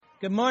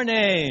Good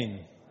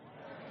morning.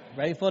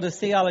 Grateful to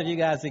see all of you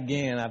guys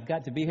again. I've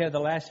got to be here the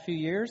last few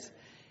years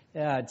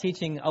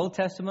teaching Old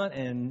Testament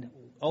and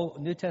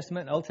New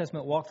Testament and Old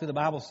Testament walk through the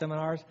Bible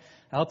seminars.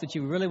 I hope that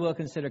you really will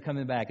consider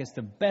coming back. It's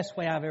the best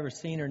way I've ever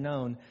seen or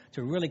known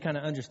to really kind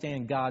of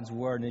understand God's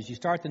Word. And as you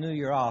start the new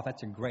year off,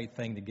 that's a great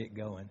thing to get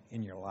going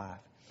in your life.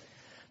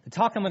 The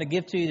talk I'm going to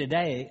give to you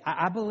today,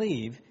 I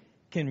believe,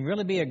 can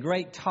really be a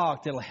great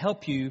talk that will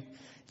help you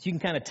so you can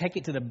kind of take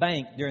it to the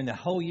bank during the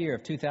whole year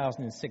of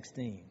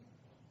 2016.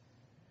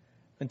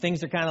 When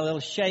things are kind of a little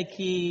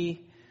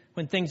shaky,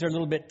 when things are a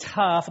little bit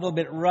tough, a little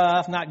bit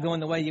rough, not going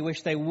the way you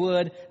wish they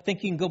would, I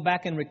think you can go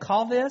back and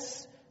recall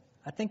this.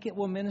 I think it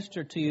will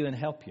minister to you and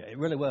help you. It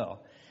really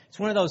will. It's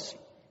one of those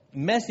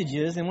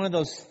messages and one of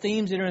those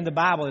themes that are in the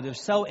Bible that have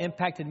so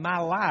impacted my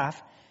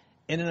life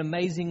in an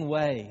amazing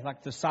way.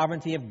 Like the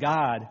sovereignty of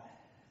God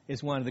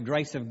is one, the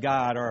grace of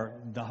God,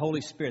 or the Holy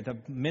Spirit, the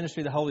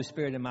ministry of the Holy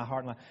Spirit in my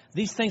heart and life.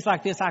 These things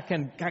like this, I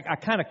kind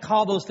of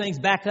call those things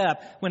back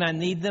up when I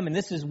need them, and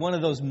this is one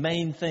of those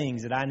main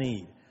things that I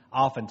need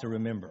often to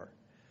remember.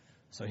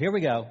 So here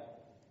we go,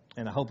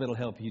 and I hope it'll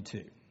help you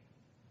too.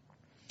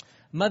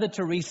 Mother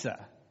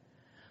Teresa,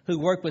 who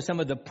worked with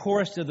some of the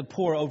poorest of the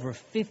poor over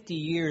 50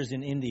 years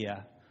in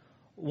India,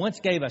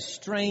 once gave a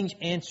strange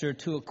answer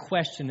to a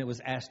question that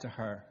was asked to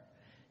her.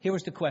 Here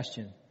was the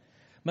question.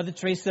 Mother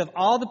Teresa, of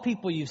all the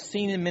people you've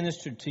seen and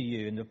ministered to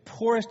you in the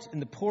poorest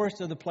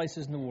of the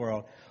places in the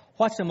world,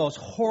 what's the most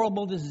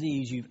horrible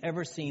disease you've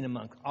ever seen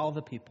among all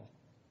the people?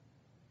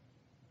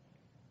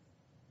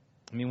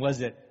 I mean,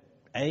 was it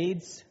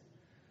AIDS?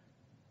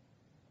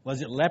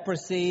 Was it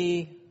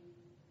leprosy?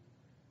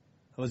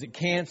 Was it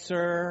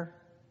cancer?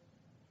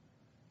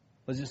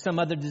 Was it some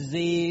other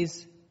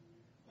disease?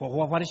 Well,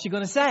 what is she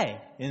going to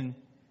say? And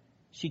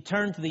she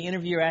turned to the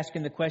interviewer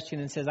asking the question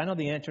and says, I know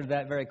the answer to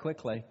that very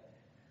quickly.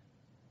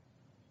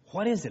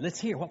 What is it? Let's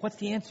hear. What's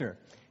the answer?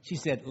 She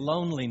said,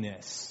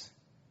 loneliness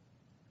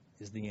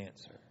is the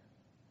answer.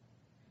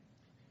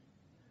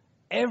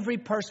 Every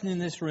person in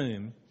this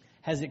room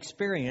has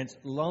experienced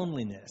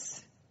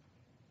loneliness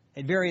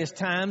at various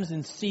times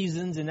and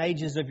seasons and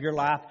ages of your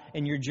life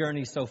and your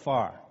journey so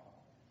far.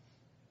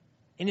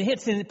 And it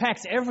hits and it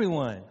impacts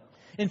everyone.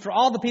 And for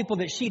all the people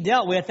that she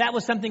dealt with, that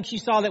was something she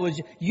saw that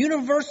was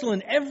universal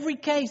in every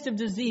case of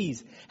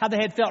disease. How they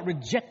had felt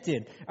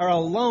rejected or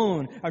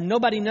alone or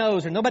nobody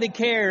knows or nobody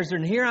cares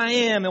and here I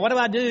am and what do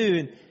I do?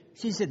 And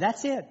she said,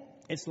 that's it.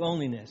 It's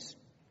loneliness.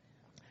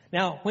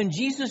 Now, when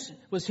Jesus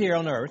was here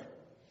on earth,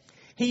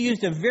 he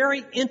used a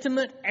very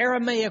intimate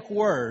Aramaic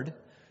word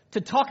to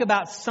talk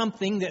about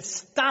something that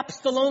stops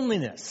the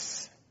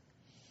loneliness.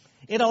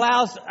 It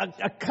allows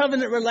a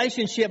covenant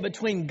relationship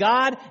between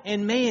God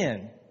and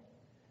man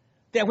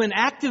that when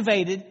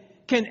activated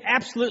can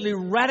absolutely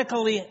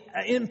radically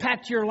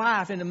impact your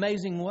life in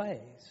amazing ways.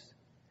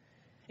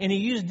 And he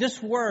used this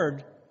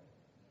word,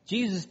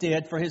 Jesus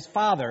did, for his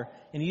Father,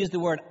 and he used the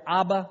word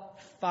Abba,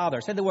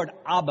 Father. Say the word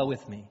Abba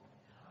with me.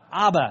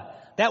 Abba.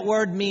 That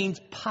word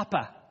means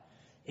Papa.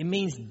 It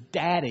means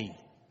Daddy.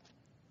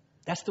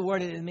 That's the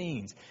word it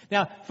means.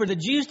 Now, for the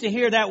Jews to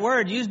hear that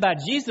word used by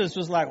Jesus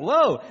was like,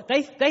 whoa,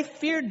 they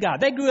feared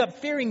God. They grew up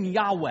fearing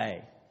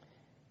Yahweh.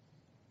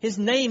 His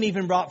name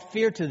even brought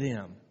fear to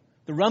them.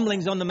 The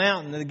rumblings on the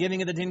mountain, the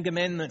giving of the Ten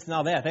Commandments and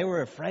all that. They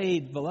were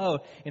afraid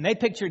below. And they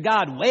pictured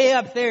God way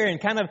up there and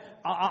kind of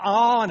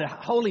awe and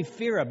holy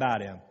fear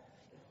about him.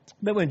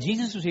 But when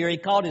Jesus was here, he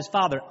called his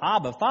Father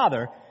Abba,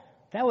 Father.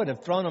 That would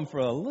have thrown him for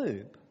a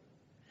loop.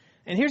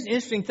 And here's the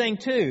interesting thing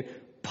too.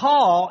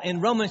 Paul in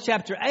Romans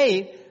chapter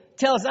 8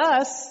 tells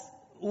us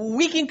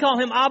we can call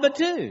him Abba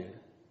too.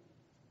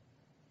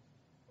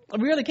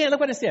 We really can.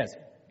 Look what it says.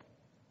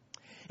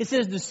 It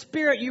says, the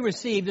Spirit you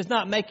receive does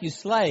not make you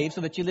slaves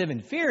so that you live in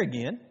fear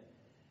again.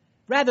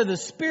 Rather, the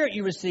Spirit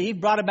you receive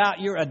brought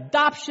about your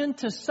adoption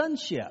to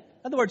sonship.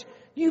 In other words,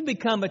 you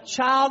become a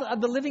child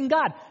of the living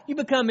God. You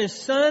become his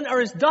son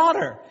or his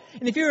daughter.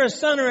 And if you're a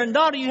son or a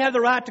daughter, you have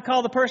the right to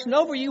call the person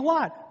over you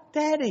what?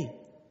 Daddy.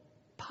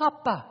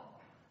 Papa.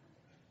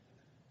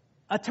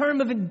 A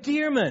term of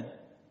endearment.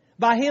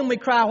 By him we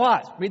cry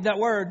what? Read that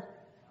word.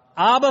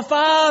 Abba,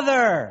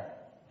 Father.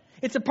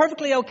 It's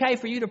perfectly okay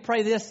for you to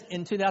pray this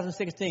in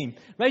 2016.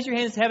 Raise your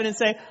hands to heaven and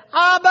say,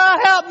 Abba,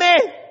 help me.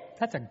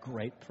 That's a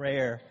great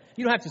prayer.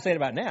 You don't have to say it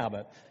about now,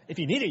 but if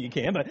you need it, you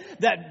can. But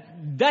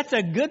that's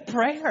a good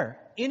prayer.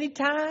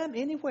 Anytime,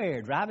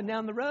 anywhere. Driving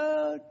down the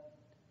road,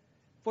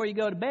 before you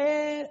go to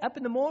bed, up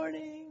in the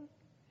morning.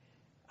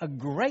 A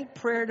great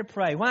prayer to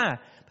pray. Why?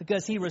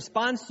 Because he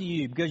responds to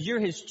you. Because you're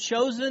his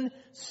chosen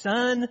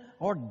son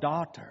or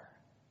daughter.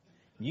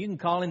 You can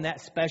call him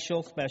that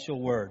special,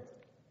 special word.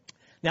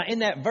 Now, in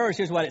that verse,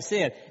 here's what it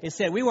said. It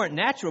said we weren't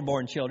natural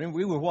born children.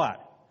 We were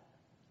what?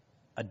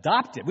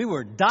 Adopted. We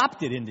were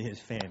adopted into his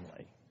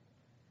family.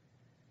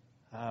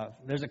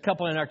 There's a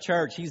couple in our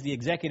church. He's the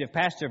executive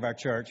pastor of our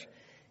church.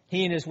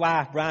 He and his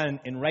wife, Brian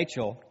and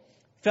Rachel,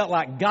 felt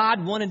like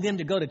God wanted them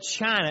to go to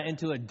China and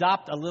to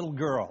adopt a little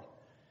girl.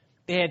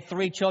 They had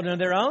 3 children of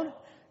their own.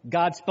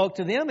 God spoke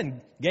to them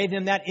and gave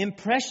them that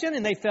impression,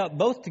 and they felt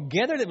both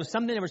together that it was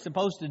something they were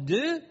supposed to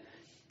do.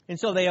 And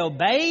so they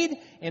obeyed,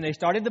 and they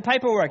started the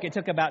paperwork. It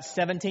took about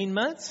 17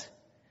 months.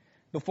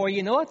 Before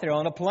you know it, they're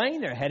on a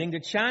plane, they're heading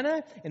to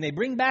China, and they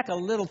bring back a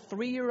little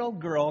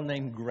 3-year-old girl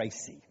named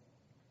Gracie.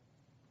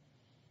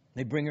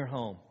 They bring her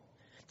home.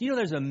 Do you know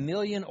there's 1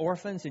 million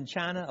orphans in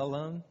China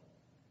alone?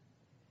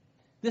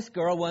 This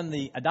girl won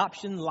the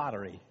adoption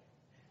lottery.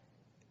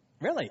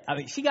 Really? I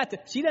mean, she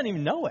doesn't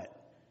even know it.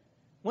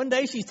 One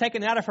day she's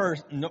taken out of her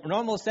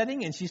normal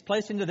setting and she's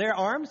placed into their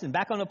arms and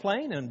back on a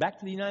plane and back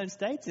to the United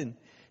States. And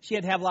she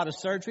had to have a lot of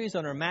surgeries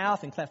on her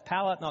mouth and cleft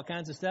palate and all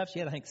kinds of stuff. She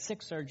had, I think,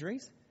 6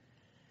 surgeries.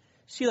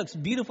 She looks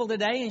beautiful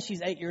today, and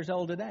she's 8 years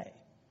old today.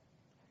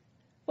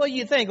 Well,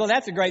 you think, well,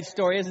 that's a great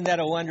story. Isn't that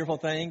a wonderful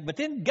thing? But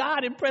then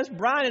God impressed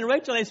Brian and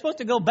Rachel. They're supposed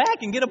to go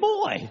back and get a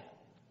boy.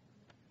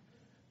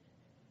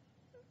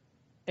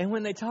 And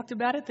when they talked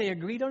about it, they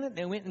agreed on it.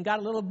 They went and got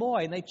a little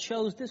boy, and they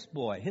chose this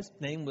boy. His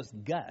name was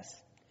Gus.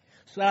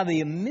 So out of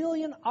the 1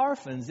 million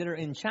orphans that are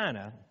in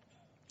China,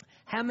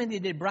 how many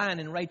did Brian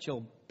and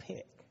Rachel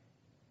pick?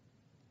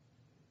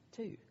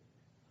 2.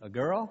 A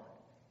girl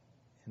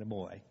and a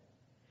boy.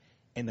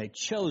 And they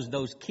chose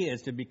those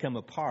kids to become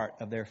a part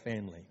of their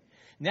family.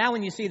 Now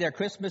when you see their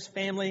Christmas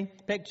family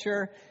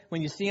picture,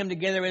 when you see them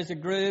together as a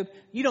group,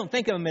 you don't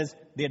think of them as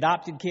the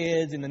adopted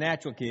kids and the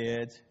natural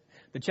kids,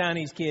 the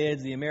Chinese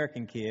kids, the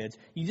American kids.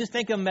 You just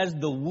think of them as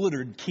the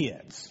Woodard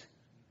kids.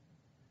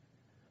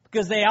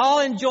 Because they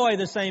all enjoy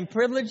the same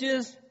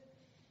privileges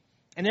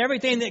and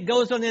everything that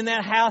goes on in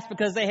that house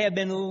because they have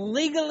been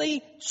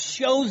legally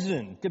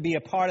chosen to be a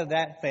part of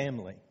that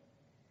family.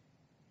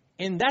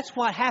 And that's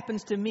what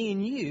happens to me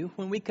and you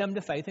when we come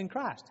to faith in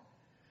Christ.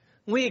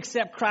 When we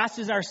accept Christ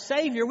as our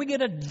Savior, we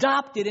get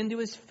adopted into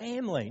His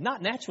family,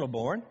 not natural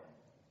born.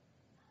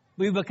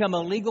 We become a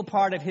legal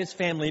part of His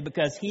family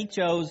because He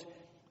chose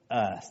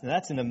us. Now,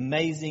 that's an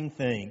amazing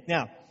thing.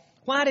 Now,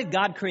 why did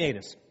God create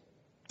us?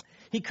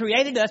 He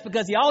created us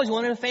because He always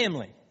wanted a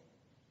family.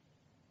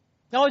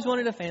 He always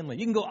wanted a family.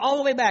 You can go all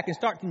the way back and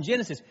start from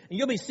Genesis, and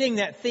you'll be seeing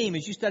that theme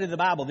as you study the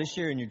Bible this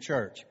year in your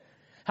church.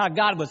 How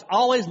God was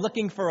always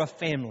looking for a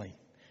family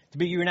to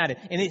be united.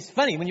 And it's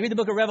funny, when you read the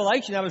book of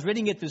Revelation, I was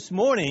reading it this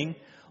morning,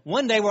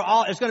 one day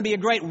it's going to be a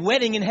great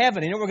wedding in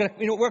heaven. You know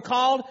what we're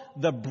called?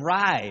 The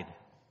bride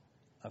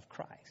of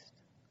Christ.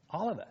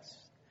 All of us.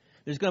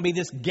 There's going to be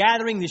this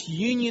gathering, this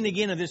union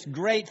again of this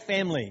great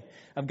family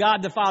of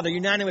God the Father,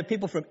 united with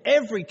people from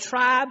every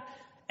tribe,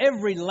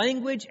 every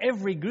language,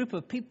 every group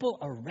of people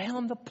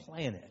around the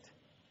planet.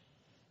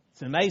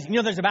 It's amazing. You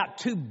know, there's about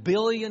 2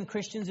 billion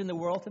Christians in the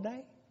world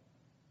today.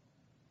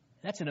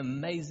 That's an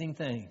amazing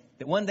thing,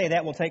 that one day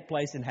that will take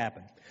place and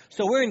happen.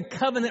 So we're in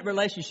covenant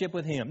relationship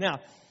with Him.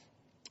 Now,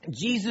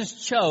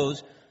 Jesus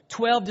chose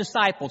 12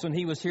 disciples when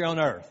He was here on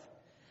earth.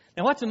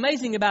 Now, what's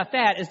amazing about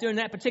that is during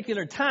that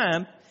particular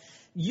time,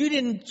 you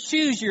didn't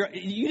choose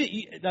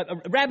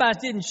rabbis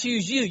didn't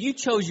choose you. You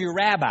chose your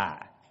rabbi.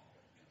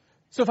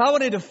 So if I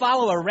wanted to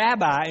follow a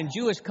rabbi in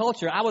Jewish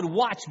culture, I would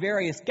watch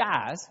various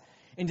guys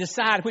and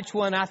decide which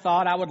one I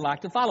thought I would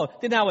like to follow.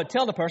 Then I would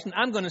tell the person,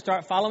 I'm going to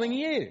start following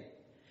you.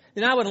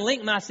 Then I would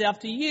link myself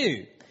to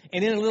you.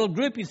 And in a little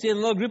group, you'd see a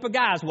little group of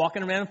guys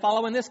walking around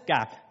following this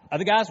guy.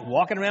 Other guys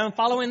walking around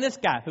following this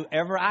guy.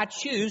 Whoever I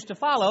choose to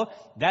follow,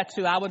 that's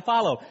who I would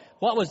follow.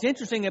 What was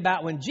interesting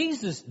about when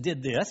Jesus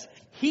did this,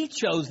 He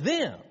chose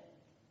them.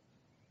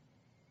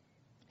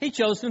 He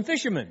chose some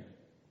fishermen.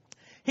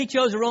 He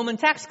chose a Roman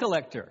tax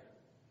collector.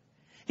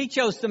 He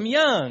chose some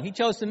young. He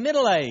chose some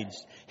middle-aged.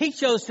 He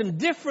chose some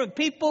different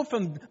people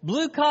from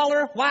blue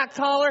collar, white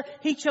collar.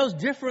 He chose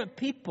different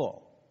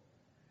people.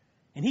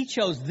 And He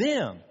chose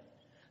them.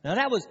 Now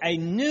that was a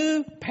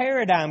new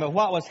paradigm of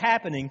what was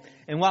happening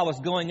and what was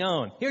going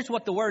on. Here's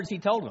what the words He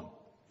told them.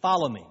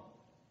 Follow me.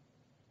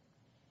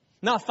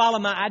 Not follow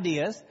my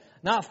ideas.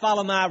 Not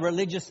follow my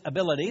religious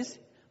abilities.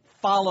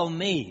 Follow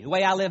me. The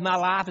way I live my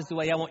life is the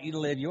way I want you to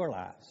live your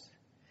lives.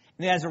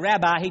 And as a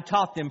rabbi, He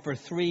taught them for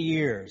 3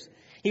 years.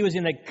 He was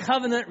in a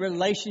covenant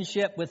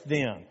relationship with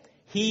them.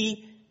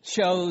 He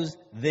chose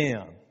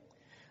them.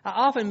 I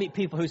often meet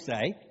people who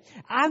say,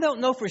 I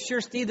don't know for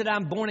sure, Steve, that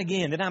I'm born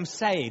again, that I'm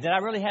saved, that I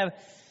really have.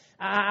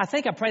 I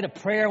think I prayed a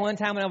prayer one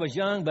time when I was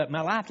young, but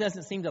my life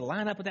doesn't seem to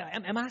line up with that.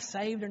 Am I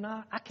saved or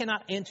not? I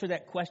cannot answer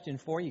that question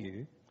for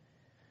you.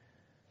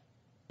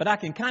 But I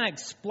can kind of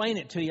explain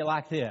it to you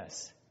like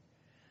this.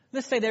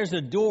 Let's say there's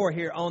a door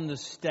here on the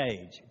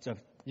stage. It's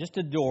just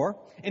a door.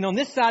 And on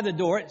this side of the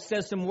door, it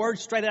says some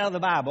words straight out of the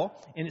Bible.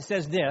 And it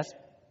says this.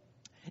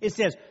 It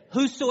says,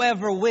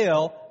 whosoever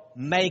will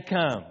may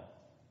come.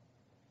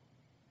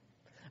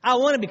 I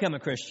want to become a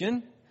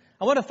Christian.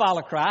 I want to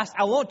follow Christ.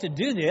 I want to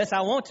do this.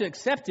 I want to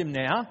accept Him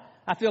now.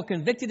 I feel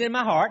convicted in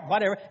my heart,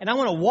 whatever. And I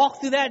want to walk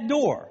through that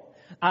door.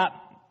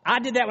 I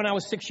did that when I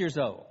was 6 years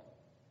old.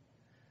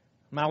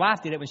 My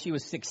wife did it when she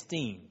was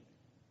 16.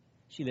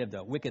 She lived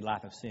a wicked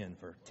life of sin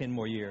for 10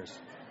 more years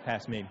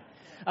past me.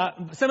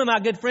 Some of my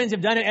good friends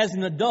have done it as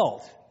an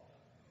adult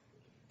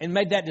and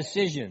made that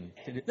decision.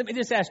 Let me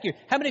just ask you,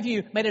 how many of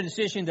you made a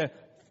decision to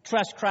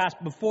trust Christ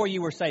before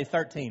you were, say,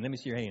 13? Let me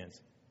see your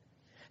hands.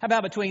 How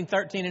about between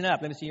 13 and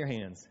up? Let me see your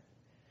hands.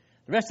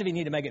 The rest of you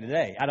need to make it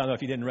today. I don't know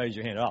if you didn't raise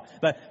your hand at all.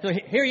 But so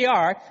here you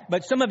are.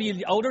 But some of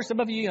you older, some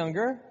of you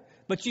younger.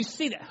 But you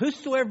see that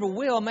whosoever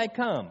will may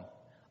come.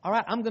 All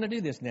right, I'm going to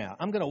do this now.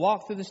 I'm going to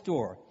walk through this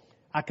door.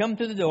 I come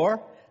through the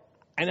door,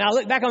 and I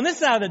look back on this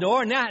side of the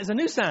door, and now it's a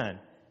new sign. You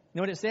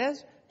know what it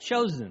says?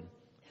 Chosen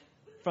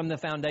from the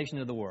foundation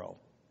of the world.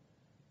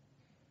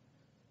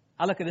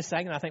 I look at this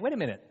thing, and I think, wait a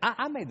minute.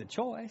 I made the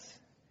choice.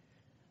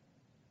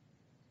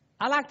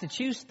 I like to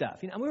choose stuff.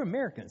 You know, we're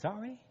Americans,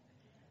 aren't we?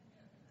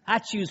 I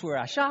choose where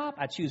I shop.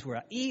 I choose where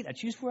I eat. I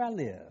choose where I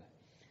live.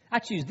 I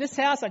choose this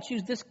house. I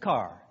choose this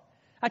car.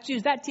 I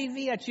choose that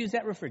TV. I choose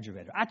that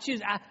refrigerator.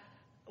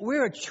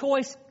 We're a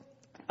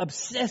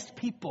choice-obsessed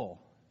people.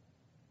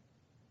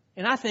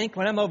 And I think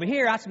when I'm over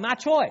here, that's my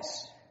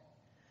choice.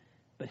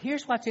 But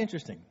here's what's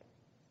interesting.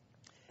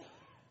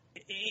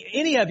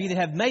 Any of you that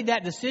have made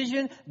that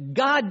decision,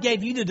 God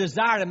gave you the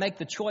desire to make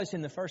the choice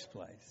in the first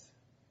place.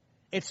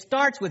 It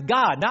starts with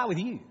God, not with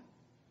you.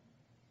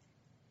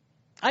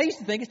 I used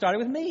to think it started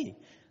with me.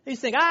 I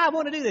used to think, I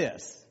want to do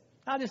this.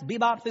 I'll just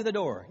bebop through the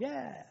door.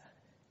 Yeah.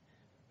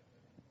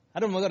 I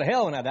don't want to go to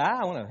hell when I die.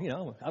 I want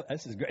to,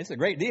 it's a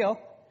great deal.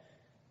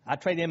 I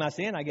trade in my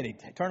sin. I get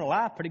eternal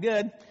life. Pretty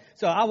good.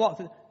 So I walk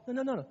through.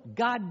 No.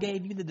 God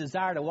gave you the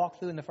desire to walk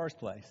through in the first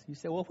place. You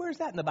say, well, where's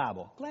that in the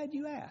Bible? Glad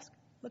you asked.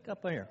 Look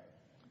up here.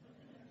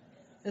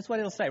 That's what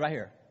it'll say right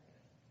here.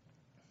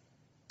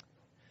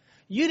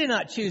 You did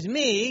not choose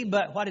me,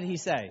 but what did he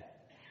say?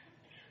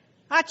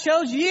 I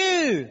chose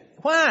you.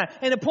 Why?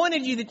 And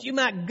appointed you that you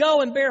might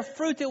go and bear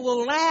fruit that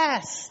will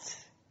last.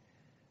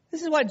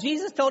 This is what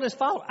Jesus told his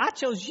followers. I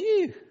chose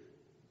you.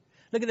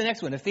 Look at the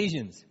next one,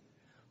 Ephesians.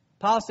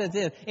 Paul says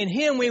this, in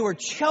him we were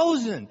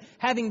chosen,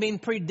 having been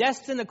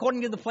predestined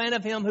according to the plan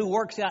of him who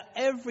works out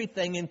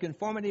everything in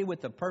conformity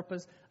with the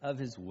purpose of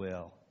his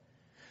will.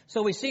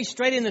 So we see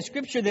straight in the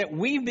scripture that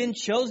we've been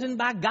chosen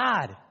by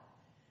God.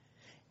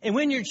 And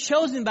when you're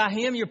chosen by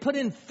him, you're put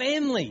in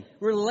family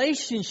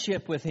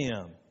relationship with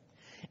him.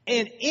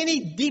 And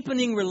any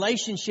deepening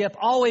relationship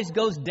always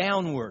goes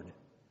downward.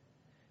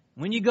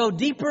 When you go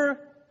deeper,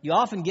 you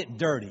often get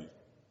dirty.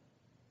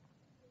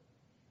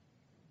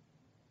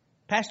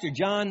 Pastor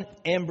John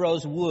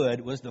Ambrose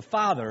Wood was the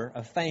father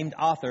of famed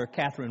author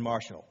Catherine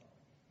Marshall.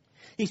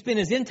 He spent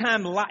his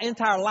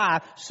entire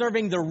life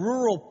serving the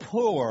rural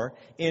poor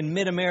in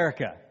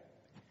mid-America.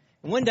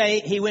 One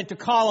day, he went to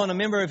call on a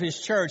member of his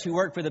church who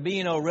worked for the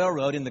B&O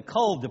Railroad in the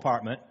coal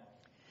department.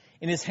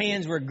 And his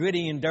hands were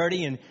gritty and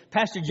dirty. And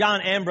Pastor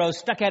John Ambrose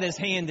stuck out his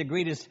hand to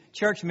greet his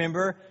church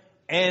member.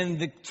 And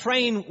the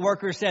train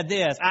worker said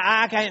this,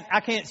 I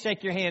can't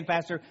shake your hand,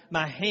 Pastor.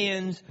 My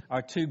hands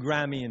are too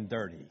grimy and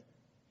dirty.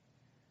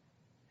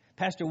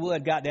 Pastor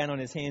Wood got down on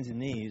his hands and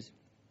knees.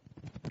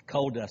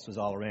 Coal dust was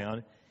all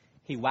around.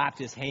 He wiped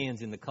his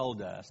hands in the coal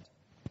dust,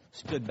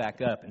 stood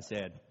back up and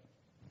said,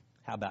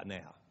 how about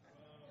now?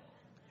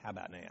 How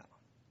about now?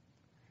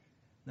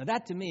 Now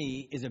that to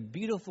me is a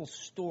beautiful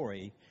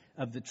story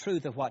of the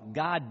truth of what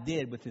God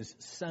did with his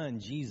son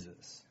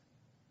Jesus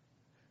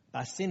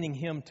by sending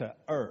him to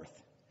earth.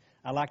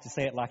 I like to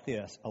say it like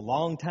this, a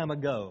long time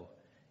ago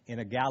in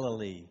a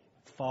Galilee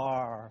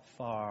far,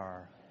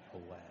 far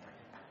away.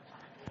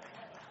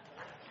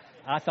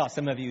 I thought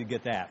some of you would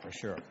get that for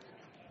sure.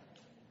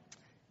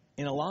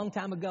 And a long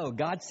time ago,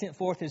 God sent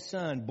forth his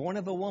son, born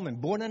of a woman,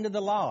 born under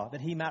the law,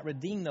 that he might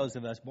redeem those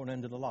of us born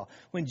under the law.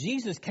 When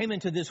Jesus came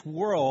into this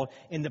world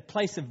in the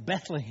place of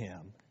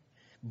Bethlehem,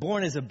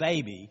 born as a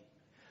baby,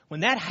 when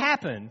that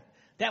happened,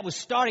 that was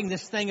starting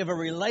this thing of a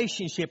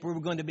relationship we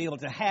were going to be able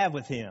to have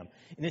with him.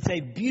 And it's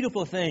a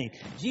beautiful thing.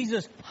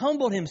 Jesus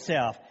humbled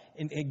himself,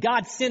 and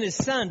God sent his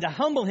son to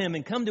humble him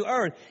and come to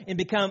earth and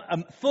become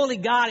fully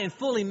God and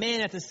fully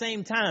man at the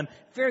same time.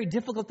 Very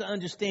difficult to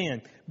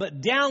understand,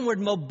 but downward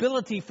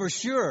mobility for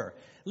sure.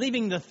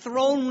 Leaving the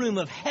throne room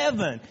of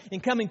heaven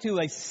and coming to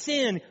a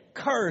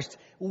sin-cursed,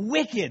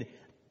 wicked,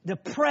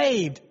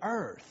 depraved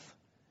earth.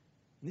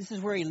 This is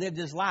where he lived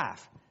his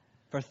life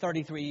for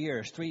 33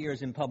 years, 3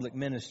 years in public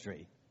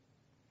ministry.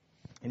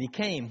 And he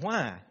came.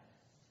 Why?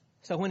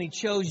 So when he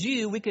chose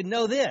you, we could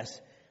know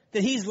this,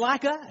 that he's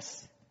like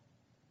us.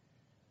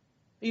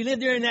 You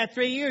lived there in that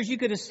 3 years, you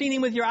could have seen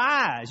him with your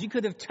eyes. You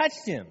could have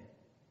touched him.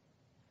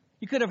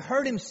 You could have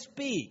heard him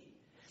speak.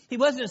 He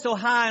wasn't so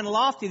high and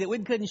lofty that we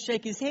couldn't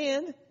shake his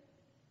hand,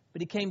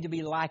 but he came to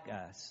be like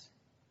us.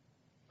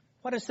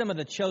 What are some of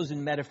the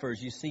chosen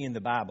metaphors you see in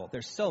the Bible?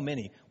 There's so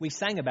many. We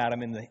sang about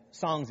them in the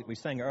songs that we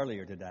sang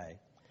earlier today.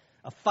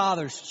 A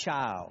father's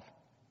child.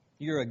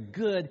 You're a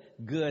good,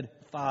 good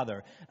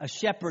father. A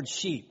shepherd's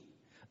sheep.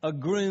 A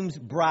groom's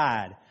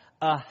bride.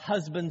 A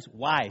husband's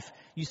wife.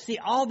 You see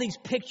all these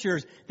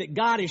pictures that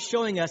God is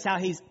showing us how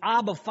he's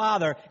Abba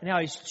Father and how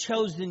he's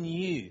chosen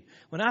you.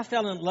 When I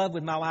fell in love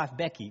with my wife,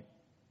 Becky,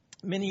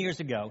 many years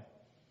ago,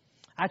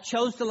 I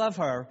chose to love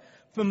her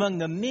from among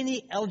the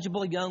many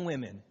eligible young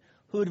women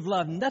who would have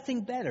loved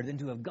nothing better than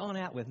to have gone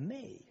out with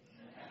me.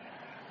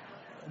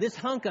 This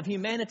hunk of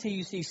humanity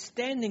you see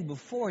standing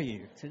before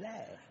you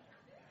today.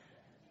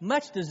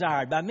 much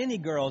desired by many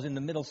girls in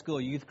the middle school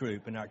youth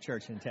group in our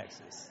church in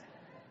Texas.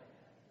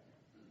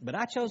 But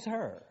I chose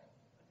her.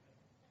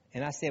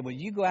 And I said, well,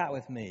 you go out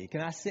with me.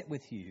 Can I sit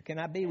with you? Can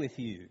I be with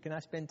you? Can I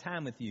spend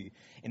time with you?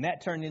 And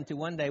that turned into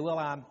one day,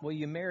 will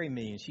you marry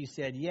me? And she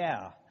said,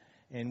 yeah.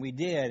 And we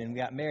did, and we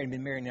got married and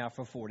been married now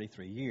for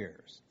 43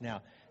 years.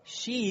 Now,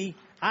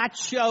 I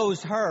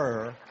chose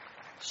her.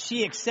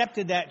 She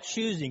accepted that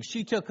choosing.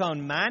 She took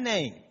on my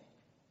name.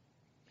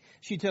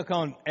 She took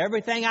on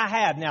everything I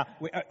have. Now,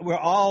 we're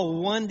all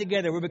one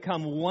together. We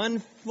become one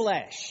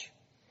flesh.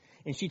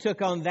 And she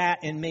took on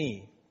that in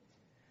me.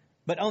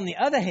 But on the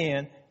other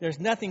hand, there's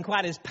nothing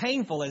quite as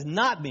painful as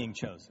not being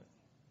chosen.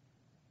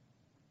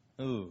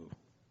 Ooh,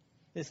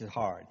 this is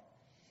hard.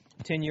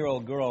 A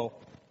 10-year-old girl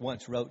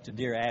once wrote to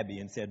Dear Abby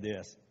and said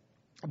this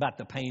about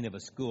the pain of a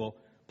school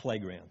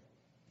playground.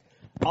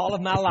 All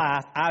of my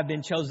life, I've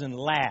been chosen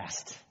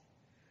last.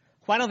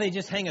 Why don't they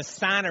just hang a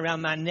sign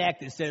around my neck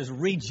that says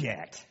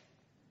reject?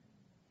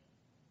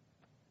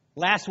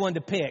 Last one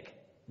to pick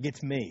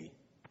gets me.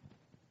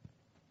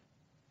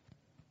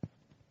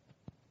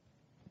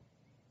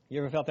 You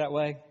ever felt that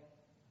way?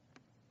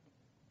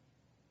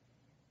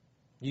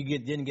 You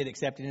didn't get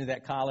accepted into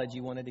that college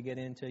you wanted to get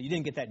into. You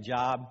didn't get that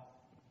job.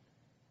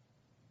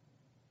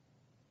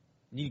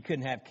 You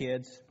couldn't have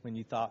kids when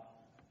you thought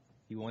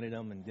you wanted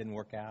them and it didn't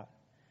work out.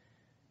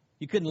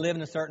 You couldn't live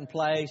in a certain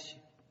place.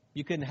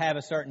 You couldn't have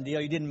a certain deal.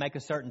 You didn't make a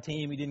certain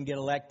team. You didn't get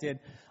elected.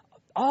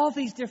 All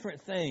these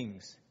different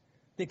things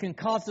that can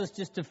cause us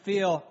just to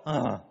feel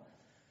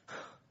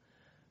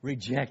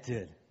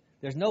rejected.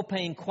 There's no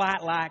pain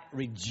quite like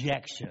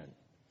rejection.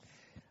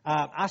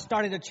 I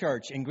started a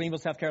church in Greenville,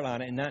 South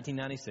Carolina in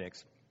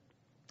 1996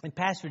 and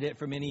pastored it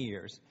for many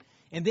years.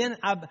 And then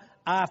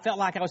I felt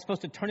like I was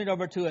supposed to turn it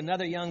over to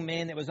another young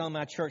man that was on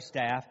my church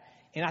staff.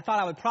 And I thought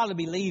I would probably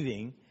be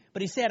leaving.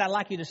 But he said, I'd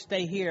like you to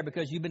stay here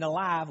because you've been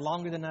alive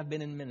longer than I've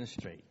been in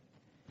ministry.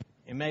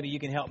 And maybe you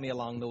can help me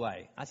along the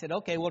way. I said,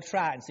 okay, we'll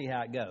try it and see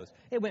how it goes.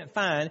 It went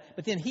fine,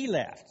 but then he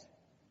left.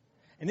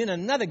 And then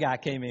another guy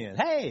came in.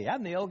 Hey,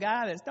 I'm the old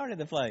guy that started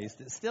the place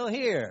that's still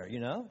here,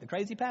 the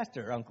crazy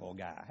pastor uncle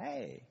guy.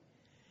 Hey.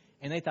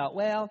 And they thought,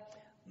 well,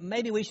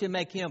 maybe we should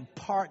make him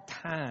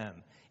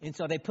part-time. And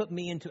so they put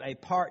me into a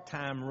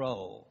part-time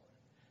role.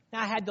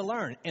 Now I had to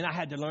learn, and I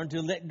had to learn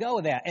to let go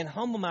of that and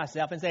humble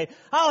myself and say,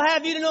 I'll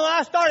have you to know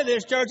I started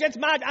this church. It's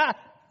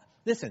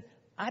listen,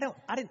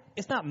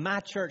 it's not my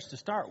church to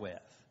start with.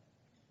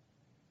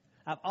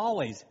 I've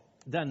always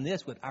done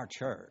this with our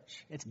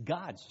church. It's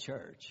God's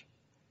church.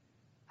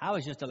 I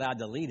was just allowed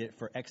to lead it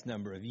for X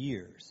number of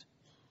years.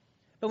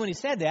 But when he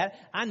said that,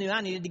 I knew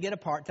I needed to get a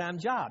part-time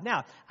job.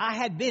 Now, I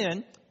had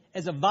been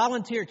as a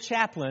volunteer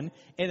chaplain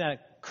in a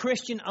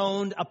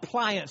Christian-owned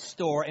appliance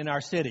store in our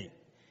city.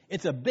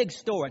 It's a big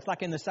store. It's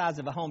like in the size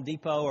of a Home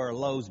Depot or a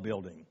Lowe's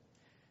building.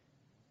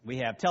 We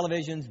have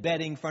televisions,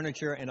 bedding,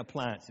 furniture, and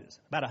appliances.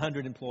 About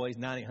 100 employees,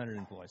 100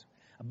 employees.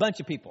 A bunch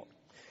of people.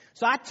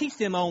 So I teach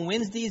them on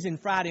Wednesdays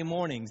and Friday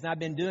mornings, and I've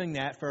been doing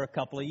that for a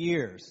couple of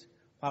years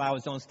while I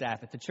was on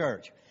staff at the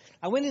church.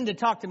 I went in to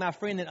talk to my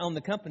friend that owned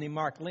the company,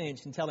 Mark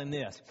Lynch, and tell him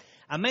this.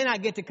 I may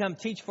not get to come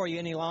teach for you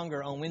any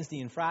longer on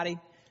Wednesday and Friday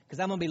because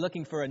I'm going to be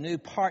looking for a new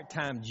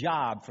part-time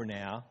job for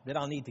now that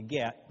I'll need to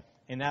get,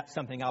 and that's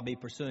something I'll be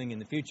pursuing in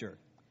the future.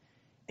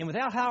 And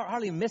without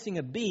hardly missing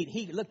a beat,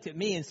 he looked at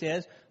me and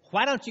says,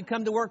 why don't you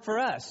come to work for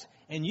us,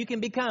 and you can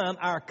become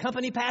our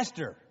company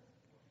pastor?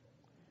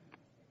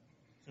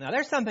 Now,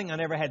 there's something I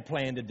never had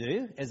planned to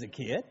do as a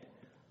kid.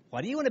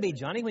 What do you want to be,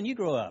 Johnny, when you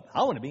grow up?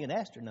 I want to be an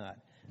astronaut.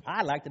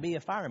 I'd like to be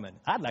a fireman.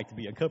 I'd like to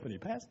be a company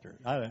pastor.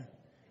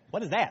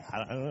 What is that?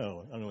 I don't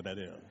know. I don't know what that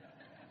is.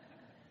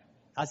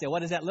 I said, what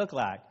does that look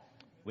like?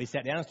 We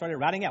sat down and started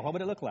writing out. What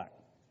would it look like?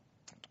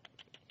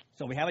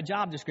 So we have a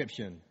job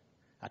description.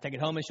 I take it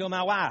home and show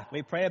my wife.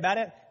 We pray about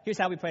it. Here's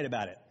how we prayed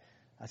about it.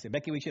 I said,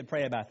 Becky, we should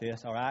pray about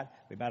this, all right?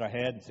 We bowed our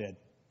head and said,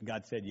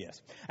 God said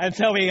yes. And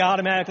so we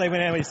automatically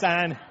went in and we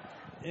signed.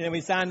 And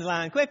we signed the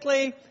line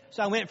quickly.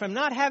 So I went from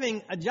not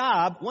having a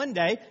job one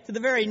day to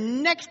the very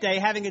next day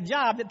having a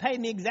job that paid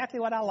me exactly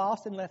what I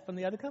lost and left from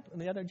the other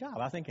company, the other job.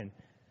 I was thinking,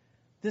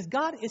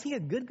 is he a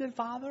good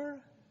father?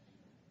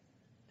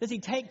 Does he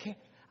take care?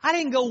 I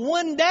didn't go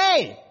one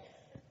day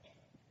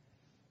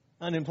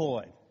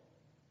unemployed.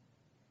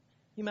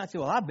 You might say,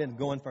 well, I've been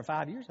going for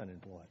 5 years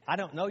unemployed. I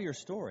don't know your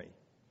story.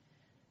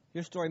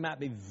 Your story might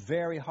be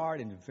very hard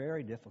and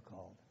very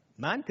difficult.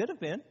 Mine could have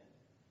been.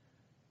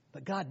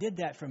 But God did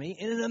that for me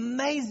in an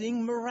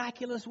amazing,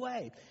 miraculous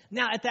way.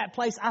 Now, at that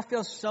place, I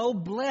feel so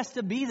blessed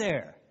to be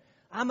there.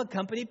 I'm a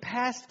company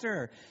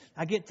pastor.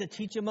 I get to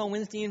teach them on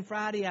Wednesday and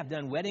Friday. I've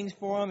done weddings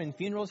for them and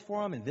funerals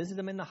for them and visit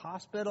them in the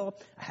hospital.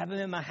 I have them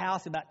in my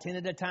house about 10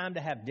 at a time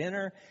to have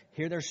dinner,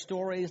 hear their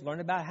stories, learn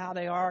about how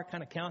they are,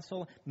 kind of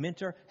counsel,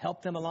 mentor,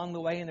 help them along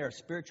the way in their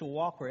spiritual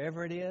walk,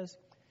 wherever it is.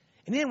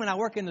 And then when I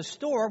work in the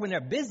store, when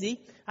they're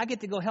busy, I get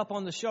to go help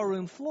on the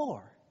showroom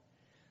floor.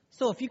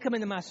 So if you come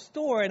into my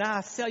store and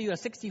I sell you a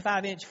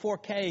 65-inch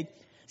 4K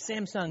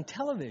Samsung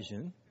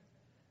television,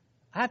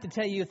 I have to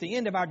tell you at the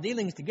end of our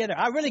dealings together,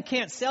 I really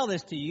can't sell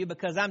this to you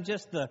because I'm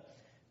just the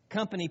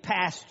company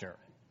pastor.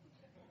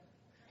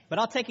 But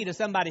I'll take you to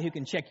somebody who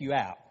can check you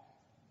out.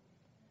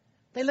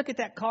 They look at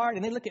that card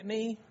and they look at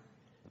me.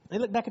 They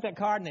look back at that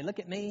card and they look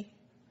at me.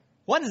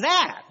 What is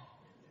that?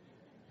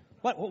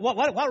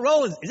 What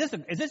role is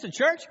this a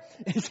church?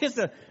 Is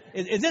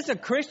this a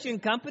Christian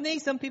company?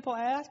 Some people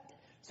ask.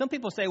 Some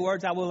people say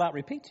words I will not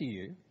repeat to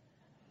you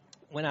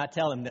when I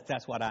tell them that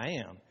that's what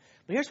I am.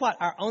 But here's what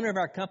our owner of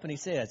our company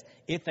says.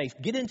 If they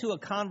get into a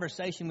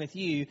conversation with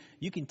you,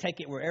 you can take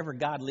it wherever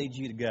God leads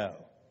you to go.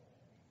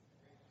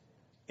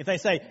 If they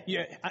say,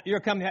 you're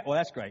a company, well,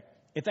 that's great.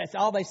 If that's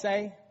all they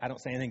say, I don't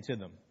say anything to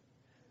them.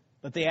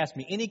 But if they ask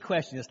me any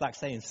question, it's like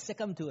saying, sick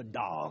them to a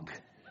dog.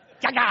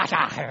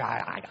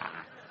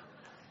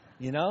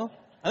 You know?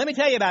 And let me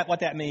tell you about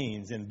what that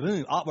means. And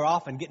boom, we're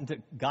often getting to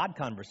God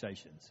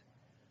conversations.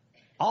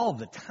 All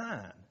the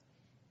time.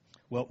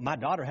 Well, my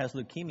daughter has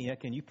leukemia.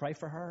 Can you pray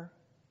for her?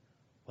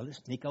 Well,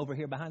 let's sneak over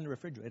here behind the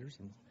refrigerators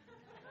and,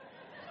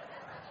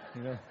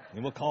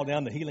 and we'll call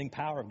down the healing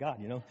power of God,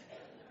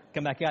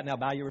 Come back out now,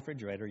 buy your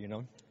refrigerator,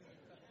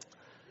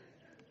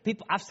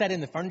 People, I've sat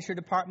in the furniture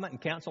department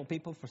and counseled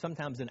people for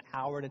sometimes an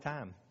hour at a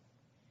time,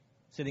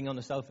 sitting on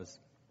the sofas.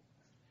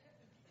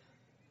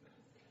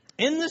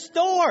 In the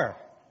store.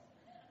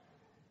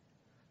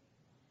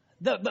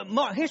 But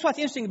Mark, here's what's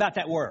interesting about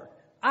that word.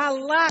 I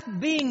like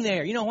being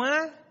there. You know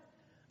why?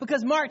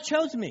 Because Mark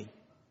chose me.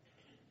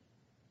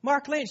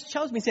 Mark Lynch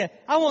chose me and said,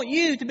 I want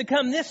you to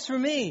become this for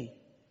me.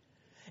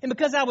 And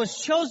because I was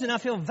chosen, I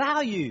feel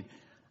valued.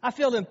 I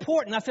feel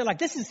important. I feel like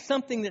this is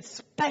something that's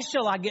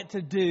special I get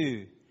to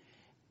do.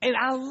 And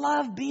I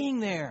love being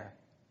there.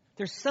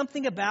 There's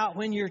something about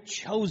when you're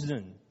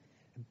chosen.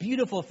 A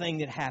beautiful thing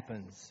that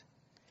happens.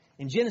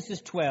 In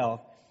Genesis 12,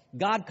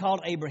 God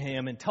called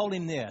Abraham and told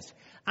him this.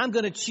 I'm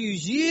going to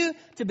choose you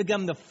to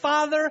become the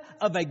father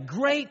of a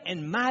great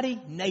and mighty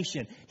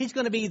nation. He's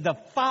going to be the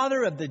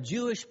father of the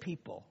Jewish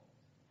people.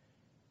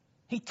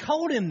 He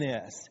told him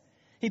this.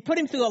 He put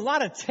him through a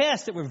lot of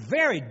tests that were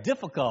very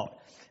difficult,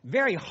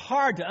 very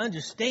hard to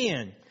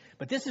understand.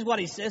 But this is what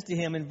he says to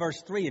him in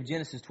verse 3 of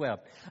Genesis 12.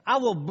 I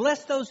will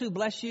bless those who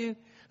bless you.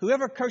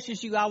 Whoever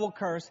curses you, I will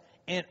curse.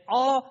 And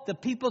all the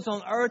peoples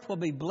on earth will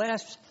be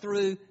blessed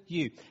through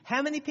you.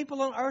 How many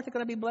people on earth are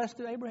going to be blessed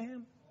through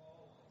Abraham?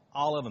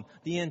 All of them.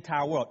 The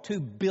entire world.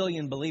 2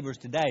 billion believers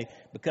today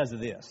because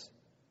of this.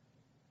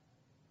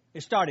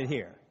 It started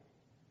here.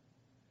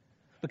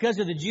 Because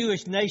of the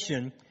Jewish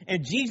nation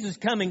and Jesus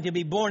coming to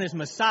be born as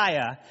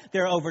Messiah,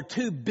 there are over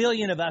 2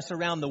 billion of us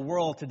around the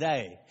world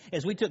today.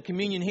 As we took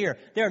communion here,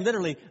 there are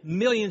literally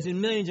millions and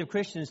millions of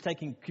Christians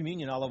taking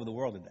communion all over the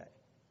world today.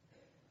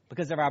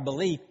 Because of our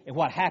belief in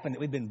what happened, that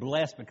we've been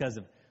blessed because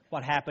of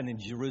what happened in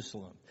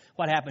Jerusalem,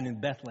 what happened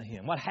in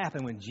Bethlehem, what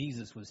happened when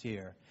Jesus was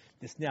here.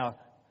 This now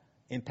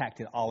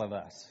impacted all of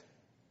us.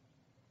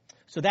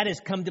 So that has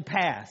come to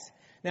pass.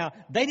 Now,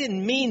 they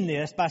didn't mean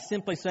this by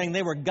simply saying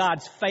they were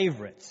God's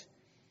favorites,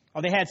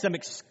 or they had some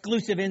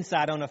exclusive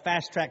insight on a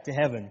fast track to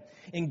heaven.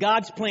 In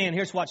God's plan,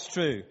 here's what's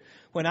true.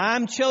 When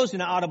I'm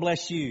chosen, I ought to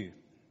bless you.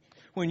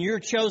 When you're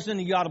chosen,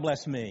 you ought to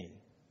bless me.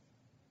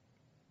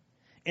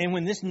 And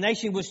when this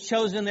nation was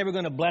chosen, they were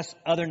going to bless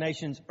other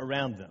nations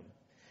around them.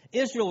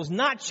 Israel was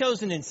not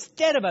chosen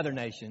instead of other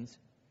nations.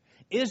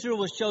 Israel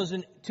was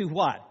chosen to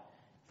what?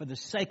 For the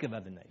sake of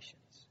other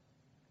nations.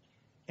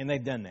 And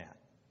they've done that.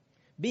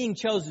 Being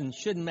chosen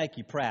shouldn't make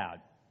you proud.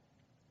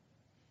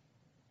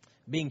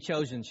 Being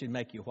chosen should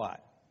make you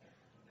what?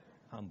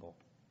 Humble.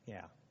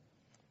 Yeah.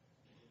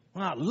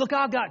 Well, look,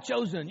 I got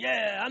chosen.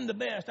 Yeah, I'm the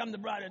best. I'm the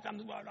brightest. I'm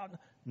the brightest.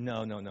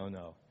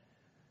 No.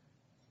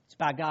 It's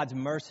by God's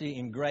mercy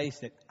and grace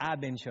that I've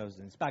been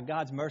chosen. It's by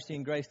God's mercy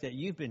and grace that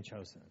you've been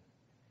chosen.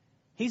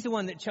 He's the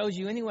one that chose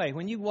you anyway.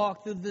 When you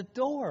walk through the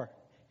door,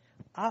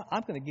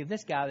 I'm going to give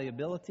this guy the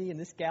ability and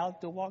this gal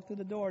to walk through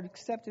the door and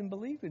accept and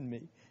believe in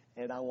me.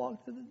 And I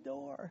walked through the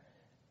door.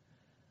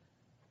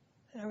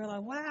 And I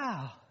realized,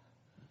 wow,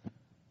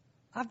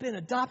 I've been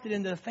adopted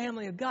into the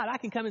family of God. I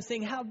can come and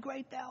sing, how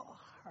great thou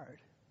art.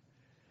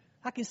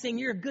 I can sing,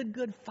 you're a good,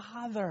 good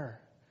Father.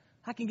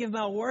 I can give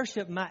my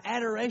worship, my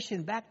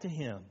adoration back to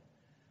Him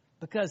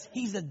because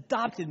He's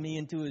adopted me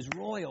into His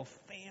royal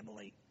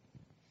family.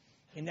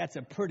 And that's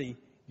a pretty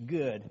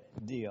good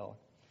deal.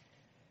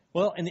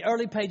 Well, in the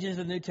early pages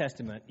of the New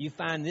Testament, you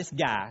find this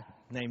guy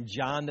named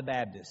John the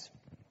Baptist.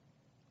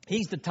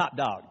 He's the top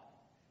dog.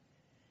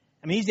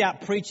 I mean, he's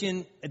out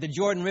preaching at the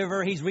Jordan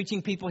River. He's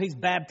reaching people. He's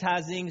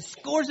baptizing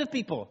scores of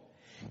people.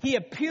 He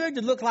appeared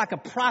to look like a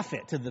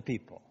prophet to the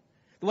people.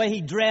 The way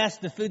he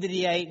dressed, the food that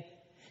he ate.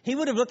 He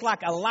would have looked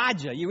like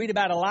Elijah. You read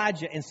about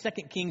Elijah in 2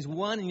 Kings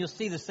 1, and you'll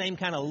see the same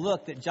kind of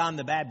look that John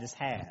the Baptist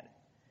had.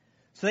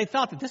 So they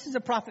thought that this is a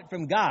prophet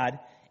from God,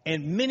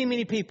 and many,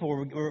 many people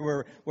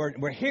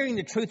were hearing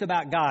the truth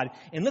about God.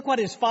 And look what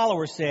his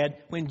followers said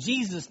when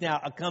Jesus now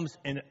comes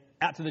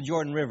out to the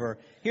Jordan River.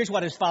 Here's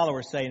what his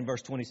followers say in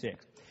verse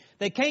 26.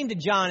 They came to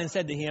John and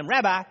said to him,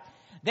 Rabbi,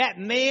 that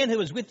man who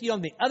was with you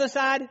on the other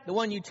side, the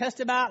one you test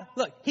about,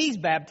 look, he's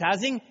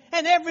baptizing,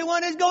 and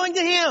everyone is going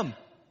to him.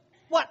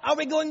 What are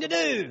we going to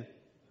do?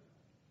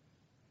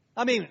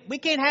 I mean, we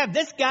can't have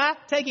this guy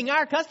taking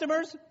our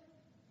customers.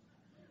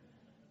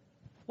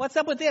 What's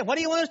up with this? What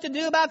do you want us to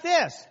do about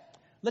this?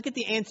 Look at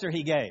the answer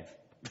he gave.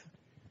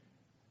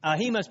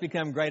 He must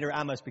become greater,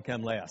 I must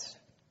become less.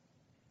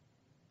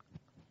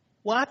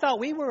 Well, I thought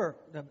we were...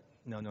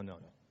 No.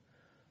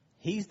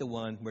 He's the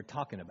one we're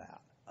talking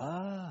about.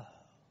 Oh.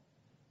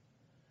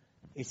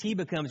 As he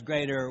becomes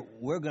greater,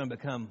 we're going to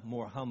become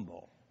more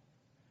humble.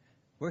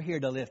 We're here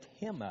to lift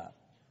him up.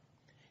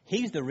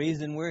 He's the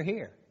reason we're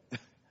here.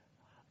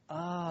 Oh,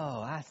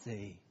 I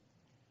see.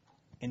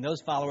 And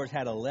those followers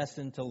had a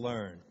lesson to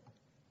learn.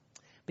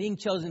 Being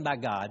chosen by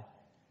God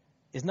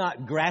is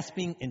not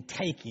grasping and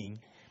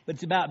taking, but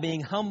it's about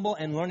being humble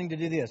and learning to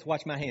do this.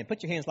 Watch my hand.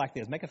 Put your hands like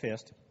this. Make a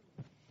fist.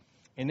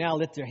 And now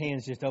let your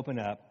hands just open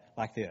up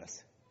like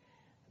this.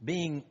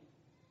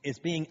 It's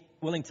being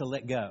willing to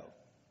let go.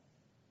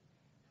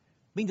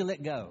 Being to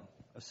let go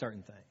of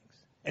certain things.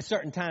 At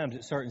certain times,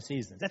 at certain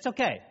seasons. That's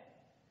okay.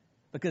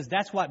 Because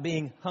that's what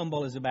being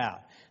humble is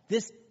about.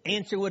 This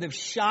answer would have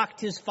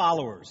shocked his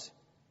followers.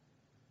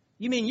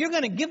 You mean you're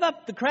going to give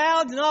up the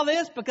crowds and all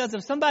this because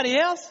of somebody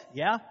else?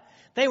 Yeah.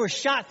 They were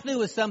shot through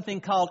with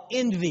something called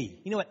envy.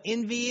 You know what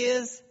envy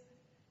is?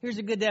 Here's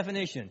a good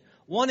definition.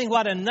 Wanting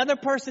what another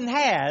person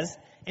has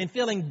and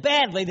feeling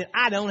badly that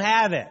I don't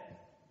have it.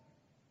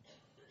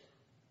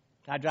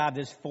 I drive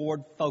this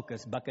Ford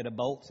Focus bucket of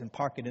bolts and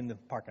park it in the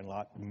parking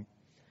lot.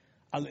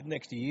 I live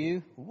next to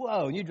you.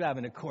 Whoa, you're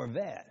driving a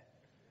Corvette.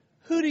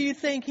 Who do you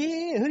think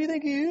he is? Who do you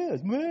think he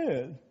is?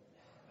 Man.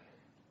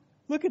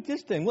 Look at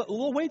this thing. What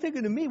are you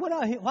thinking of me?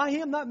 Why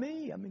him, not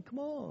me? I mean, come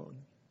on.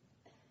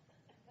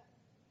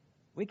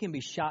 We can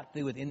be shot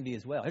through with envy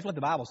as well. Here's what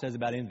the Bible says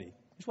about envy.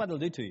 Here's what it'll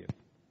do to you.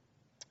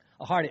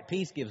 A heart at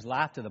peace gives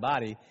life to the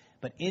body,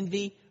 but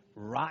envy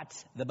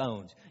rots the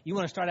bones. You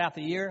want to start out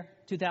the year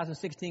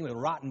 2016 with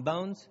rotten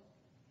bones?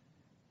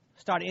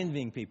 Start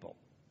envying people.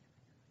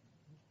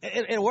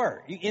 It'll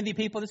work. You envy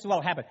people, this is what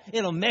will happen.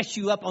 It'll mess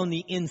you up on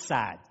the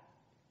inside.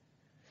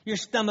 Your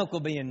stomach will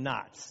be in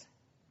knots.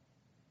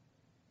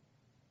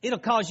 It'll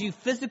cause you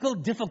physical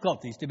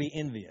difficulties to be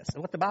envious. That's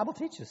what the Bible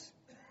teaches.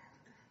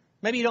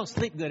 Maybe you don't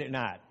sleep good at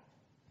night.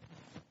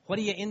 What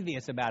are you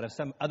envious about of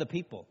some other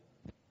people?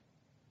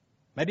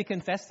 Maybe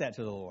confess that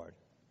to the Lord.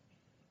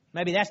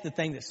 Maybe that's the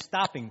thing that's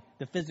stopping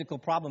the physical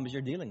problems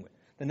you're dealing with.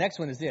 The next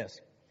one is this.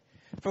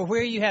 For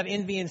where you have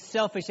envy and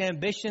selfish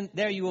ambition,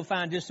 there you will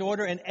find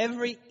disorder and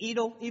every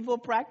evil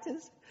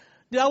practice.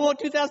 Do I want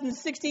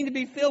 2016 to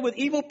be filled with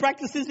evil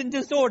practices and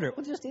disorder?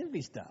 Well, just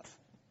envy stuff.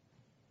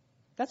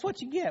 That's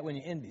what you get when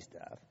you envy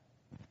stuff.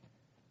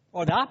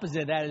 Or the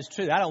opposite of that is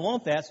true. I don't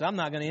want that, so I'm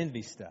not going to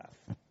envy stuff.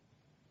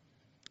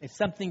 It's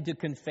something to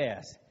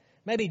confess.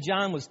 Maybe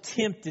John was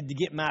tempted to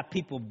get my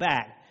people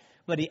back,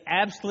 but he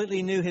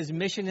absolutely knew his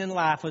mission in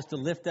life was to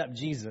lift up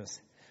Jesus.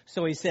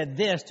 So he said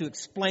this to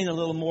explain a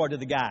little more to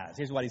the guys.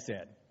 Here's what he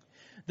said.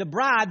 The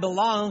bride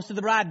belongs to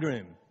the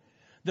bridegroom.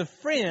 The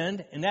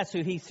friend, and that's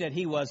who he said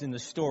he was in the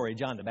story,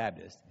 John the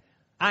Baptist.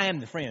 I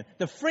am the friend.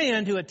 The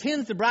friend who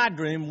attends the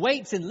bridegroom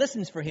waits and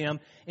listens for him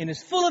and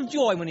is full of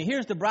joy when he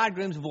hears the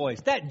bridegroom's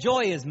voice. That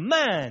joy is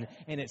mine,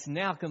 and it's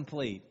now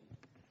complete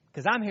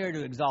because I'm here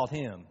to exalt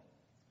him.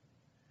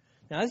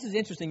 Now, this is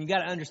interesting. You've got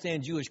to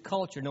understand Jewish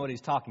culture, know what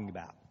he's talking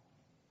about.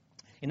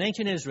 In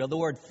ancient Israel, the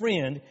word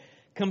friend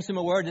comes from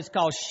a word that's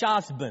called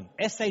shashbin,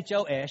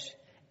 S-H-O-S-H-B-I-N,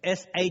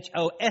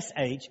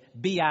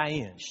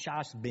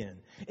 shashbin.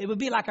 It would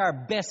be like our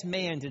best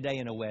man today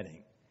in a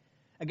wedding.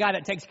 A guy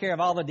that takes care of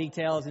all the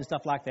details and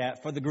stuff like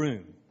that for the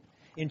groom,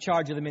 in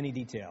charge of the many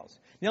details.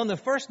 Now, on the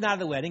first night of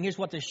the wedding, here's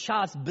what the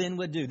shashbin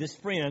would do. This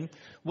friend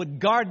would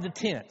guard the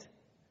tent.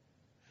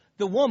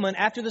 The woman,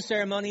 after the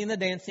ceremony and the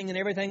dancing and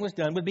everything was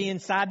done, would be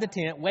inside the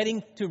tent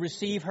waiting to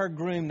receive her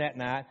groom that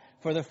night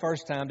for the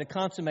first time to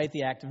consummate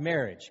the act of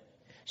marriage.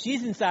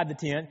 She's inside the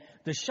tent.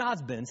 The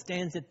shashbin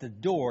stands at the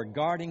door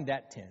guarding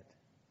that tent.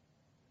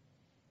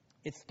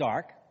 It's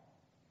dark.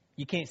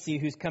 You can't see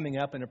who's coming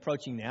up and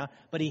approaching now,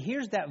 but he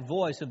hears that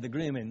voice of the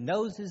groom and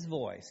knows his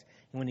voice.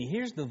 And when he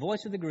hears the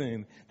voice of the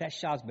groom, that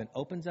shashbin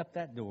opens up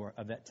that door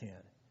of that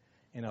tent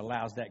and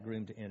allows that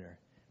groom to enter.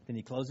 Then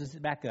he closes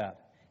it back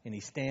up and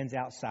he stands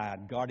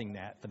outside guarding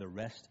that for the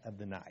rest of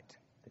the night,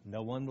 that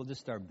no one will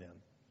disturb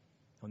them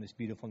on this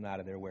beautiful night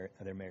of their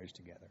marriage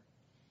together.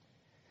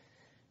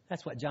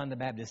 That's what John the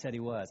Baptist said he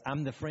was.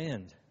 I'm the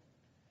friend.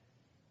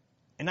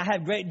 And I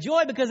have great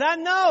joy because I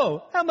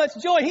know how much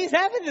joy he's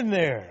having in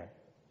there.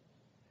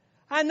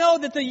 I know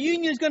that the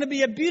union is going to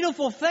be a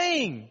beautiful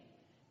thing.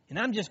 And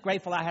I'm just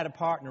grateful I had a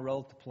part and a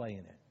role to play in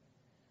it.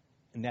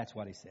 And that's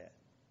what he said.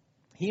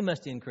 He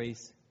must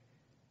increase.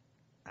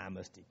 I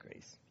must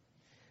decrease.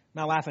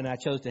 My wife and I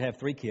chose to have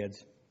 3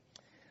 kids.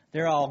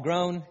 They're all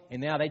grown,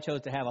 and now they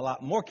chose to have a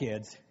lot more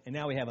kids. And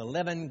now we have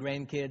 11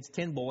 grandkids,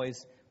 10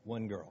 boys,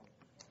 1 girl.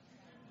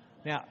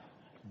 Now,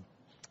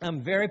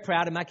 I'm very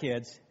proud of my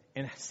kids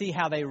and see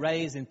how they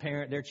raise and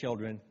parent their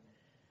children.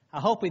 I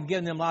hope we've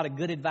given them a lot of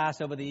good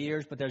advice over the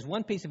years, but there's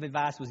one piece of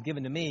advice that was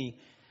given to me.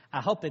 I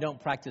hope they don't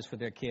practice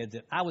with their kids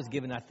that I was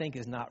given, I think,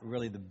 is not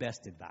really the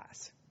best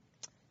advice.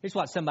 Here's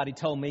what somebody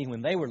told me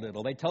when they were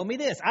little. They told me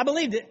this. I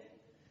believed it.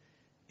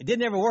 It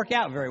didn't ever work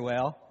out very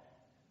well.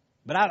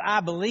 But I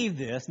believed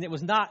this, and it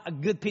was not a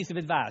good piece of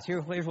advice.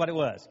 Here's what it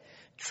was.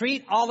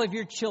 Treat all of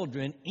your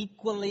children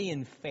equally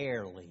and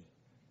fairly.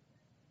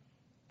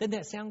 Doesn't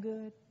that sound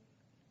good?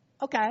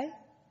 Okay.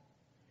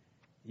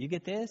 You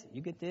get this,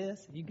 you get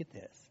this, you get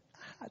this.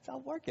 It's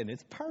all working.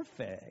 It's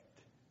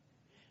perfect.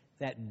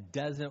 That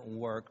doesn't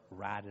work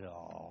right at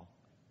all.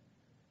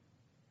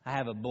 I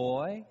have a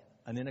boy,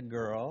 and then a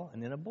girl,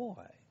 and then a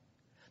boy.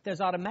 There's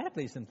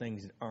automatically some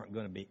things that aren't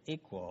going to be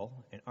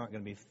equal and aren't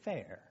going to be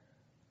fair.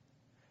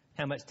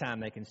 How much time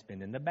they can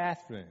spend in the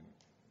bathroom.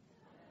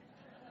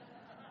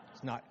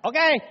 It's not,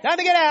 okay, time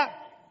to get out.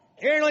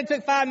 Aaron only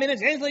took 5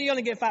 minutes. Angela, you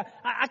only get 5.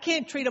 I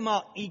can't treat them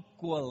all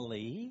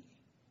equally.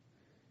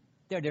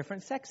 They're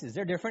different sexes.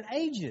 They're different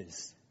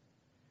ages.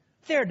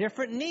 There are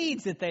different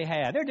needs that they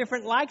have. There are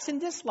different likes and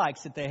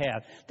dislikes that they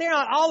have. They're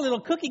not all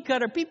little cookie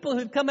cutter people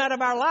who've come out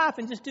of our life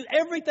and just do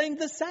everything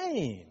the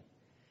same.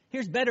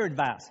 Here's better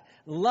advice.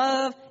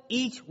 Love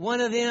each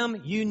one of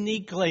them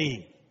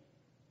uniquely.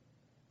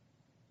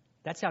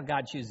 That's how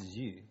God chooses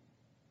you.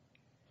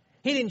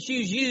 He didn't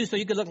choose you so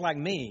you could look like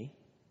me.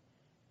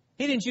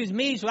 He didn't choose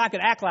me so I could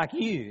act like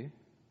you.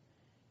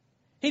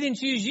 He didn't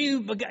choose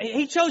you, but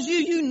He chose you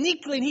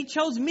uniquely, and He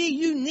chose me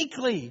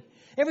uniquely.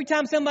 Every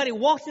time somebody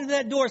walks into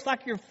that door, it's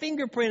like your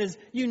fingerprint is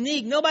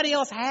unique. Nobody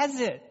else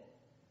has it.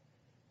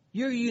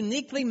 You're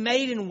uniquely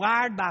made and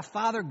wired by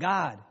Father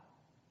God.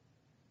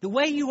 The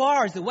way you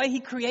are is the way He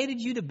created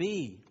you to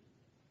be.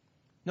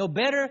 No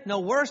better,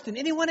 no worse than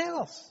anyone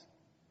else.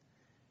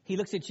 He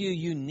looks at you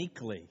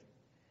uniquely.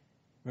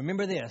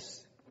 Remember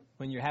this,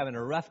 when you're having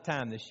a rough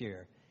time this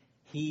year,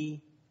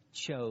 He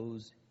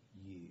chose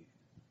you.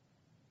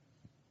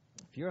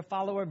 If you're a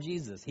follower of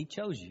Jesus, He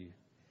chose you.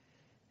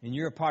 And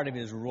you're a part of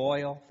His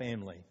royal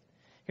family.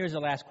 Here's the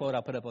last quote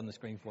I'll put up on the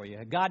screen for you.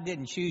 God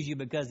didn't choose you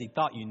because He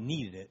thought you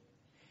needed it.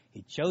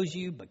 He chose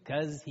you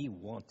because He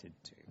wanted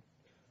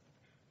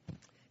to.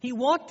 He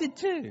wanted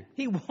to.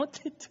 He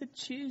wanted to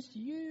choose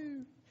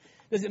you.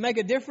 Does it make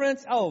a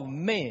difference? Oh,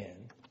 man.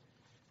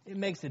 It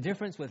makes a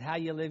difference with how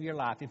you live your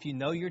life if you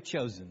know you're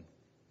chosen.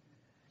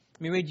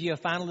 Let me read you a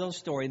final little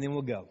story and then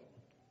we'll go.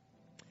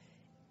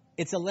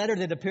 It's a letter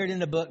that appeared in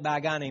the book by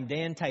a guy named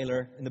Dan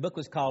Taylor, and the book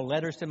was called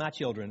Letters to My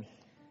Children.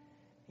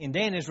 And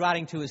Dan is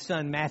writing to his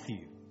son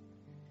Matthew.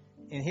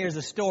 And here's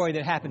a story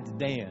that happened to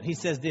Dan. He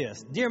says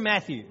this, Dear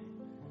Matthew,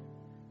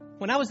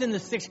 when I was in the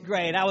 6th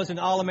grade, I was an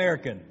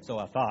All-American, so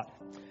I thought.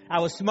 I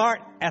was smart,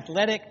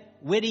 athletic,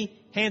 witty,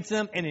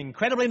 handsome, and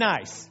incredibly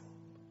nice.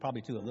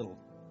 Probably too a little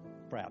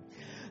proud.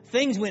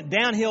 Things went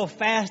downhill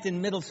fast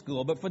in middle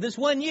school, but for this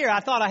 1 year,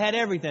 I thought I had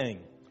everything.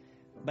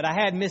 But I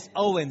had Miss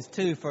Owens,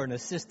 too, for an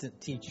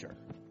assistant teacher.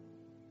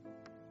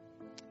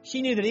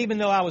 She knew that even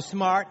though I was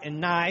smart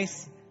and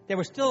nice, there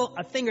was still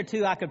a thing or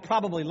two I could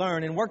probably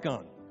learn and work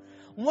on.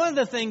 One of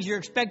the things you're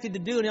expected to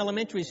do in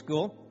elementary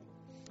school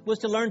was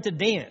to learn to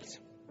dance.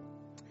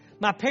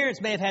 My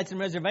parents may have had some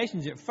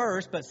reservations at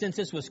first, but since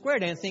this was square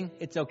dancing,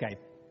 it's okay.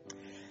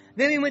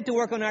 Then we went to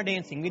work on our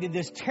dancing. We did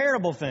this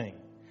terrible thing.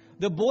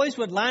 The boys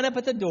would line up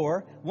at the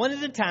door, one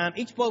at a time.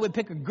 Each boy would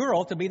pick a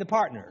girl to be the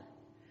partner.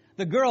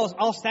 The girls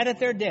all sat at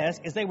their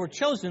desk. As they were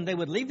chosen, they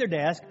would leave their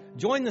desk,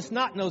 join the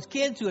snot-nosed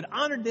kids who had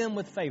honored them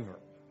with favor.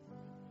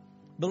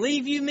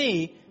 Believe you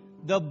me,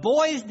 the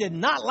boys did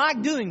not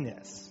like doing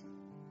this.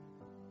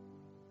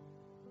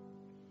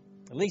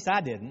 At least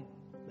I didn't.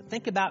 But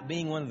think about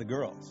being one of the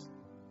girls.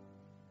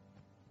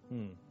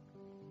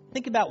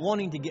 Think about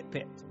wanting to get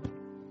picked.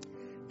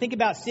 Think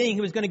about seeing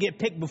who was going to get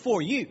picked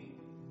before you.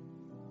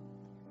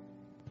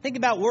 Think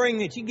about worrying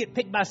that you get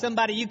picked by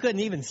somebody you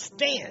couldn't even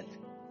stand.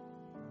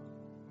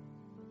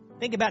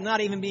 Think about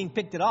not even being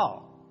picked at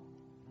all.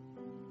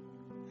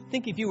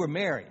 Think if you were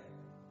Mary.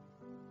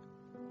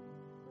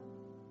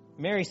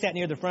 Mary sat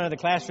near the front of the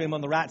classroom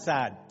on the right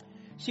side.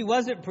 She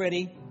wasn't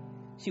pretty.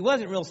 She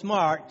wasn't real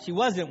smart. She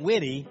wasn't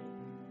witty.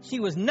 She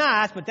was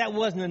nice, but that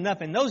wasn't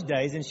enough in those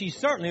days, and she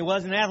certainly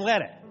wasn't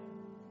athletic.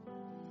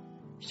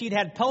 She'd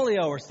had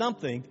polio or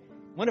something.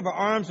 One of her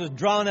arms was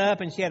drawn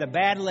up, and she had a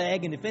bad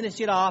leg, and to finish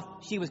it off,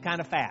 she was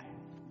kind of fat.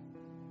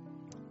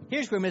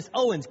 Here's where Miss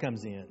Owens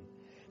comes in.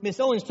 Miss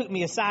Owens took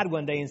me aside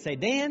one day and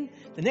said, Dan,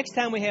 the next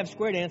time we have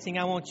square dancing,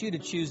 I want you to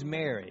choose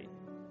Mary.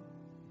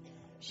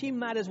 She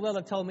might as well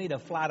have told me to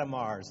fly to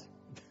Mars.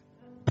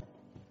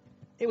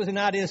 It was an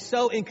idea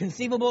so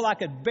inconceivable I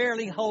could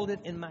barely hold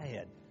it in my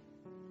head.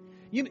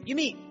 You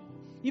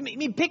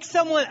mean pick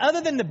someone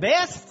other than the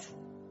best?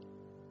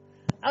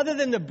 Other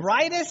than the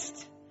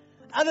brightest?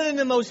 Other than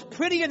the most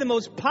pretty or the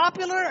most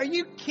popular? Are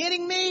you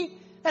kidding me?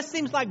 That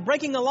seems like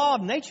breaking the law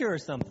of nature or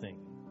something.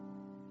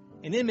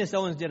 And then Miss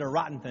Owens did a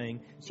rotten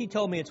thing. She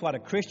told me it's what a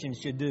Christian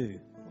should do.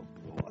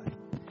 Oh, boy.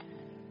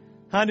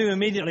 I knew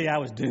immediately I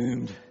was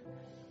doomed.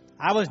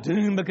 I was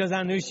doomed because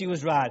I knew she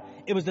was right.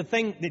 It was the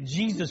thing that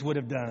Jesus would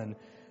have done.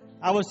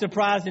 I was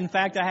surprised, in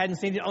fact, I hadn't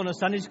seen it on a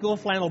Sunday school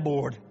flannel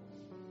board.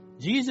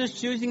 Jesus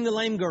choosing the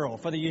lame girl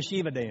for the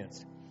yeshiva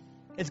dance.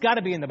 It's got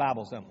to be in the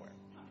Bible somewhere.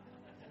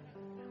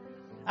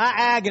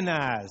 I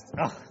agonized.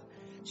 Oh,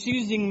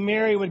 choosing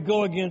Mary would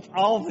go against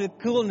all the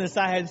coolness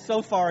I had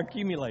so far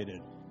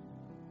accumulated.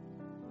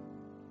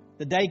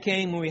 The day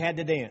came when we had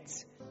to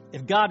dance.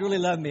 If God really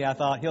loved me, I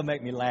thought, He'll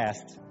make me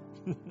last.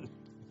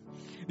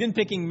 Then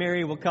picking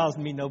Mary will cause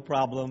me no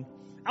problem.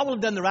 I would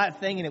have done the right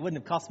thing and it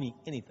wouldn't have cost me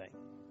anything.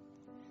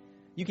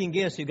 You can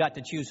guess who got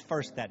to choose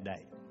first that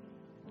day.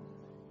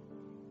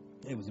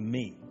 It was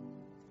me.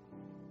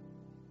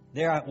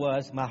 There I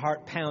was, my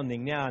heart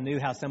pounding. Now I knew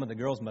how some of the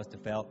girls must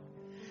have felt.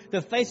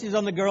 The faces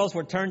on the girls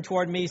were turned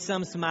toward me,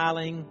 some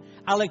smiling.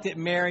 I looked at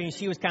Mary and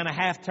she was kind of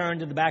half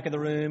turned to the back of the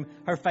room,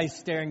 her face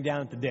staring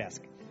down at the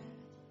desk.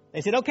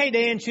 They said, "Okay,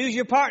 Dan, choose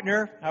your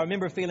partner." I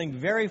remember feeling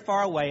very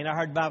far away and I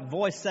heard my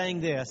voice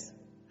saying this: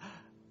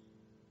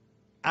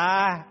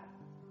 "I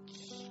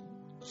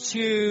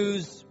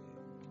choose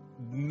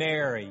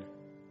Mary."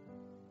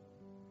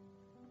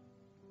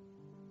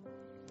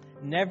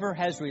 Never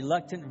has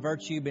reluctant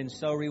virtue been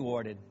so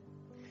rewarded.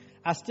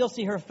 I still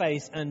see her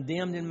face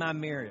undimmed in my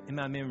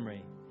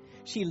memory.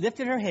 She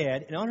lifted her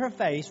head, and on her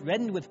face,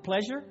 reddened with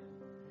pleasure,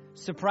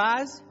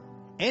 surprise,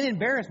 and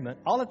embarrassment,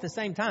 all at the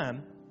same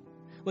time,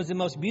 was the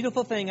most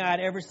beautiful thing I had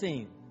ever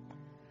seen.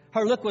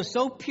 Her look was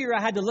so pure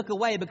I had to look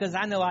away because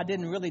I know I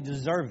didn't really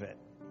deserve it.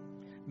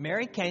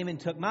 Mary came and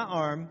took my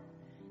arm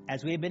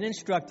as we had been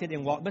instructed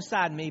and walked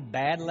beside me,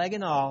 bad leg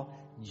and all,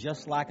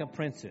 just like a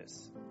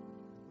princess.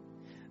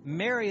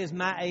 Mary is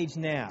my age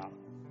now.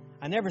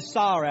 I never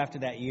saw her after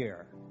that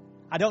year.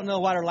 I don't know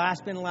what her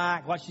life's been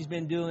like, what she's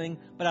been doing,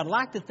 but I'd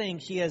like to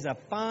think she has a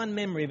fond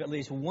memory of at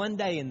least one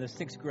day in the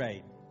 6th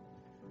grade.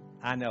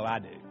 I know I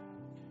do.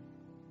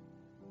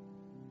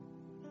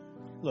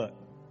 Look,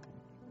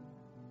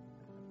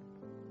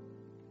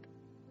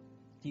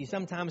 do you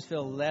sometimes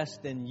feel less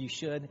than you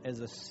should as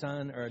a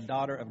son or a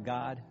daughter of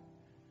God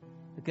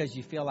because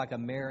you feel like a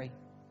Mary?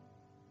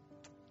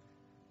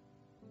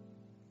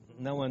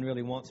 No one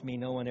really wants me.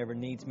 No one ever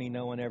needs me.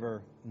 No one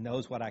ever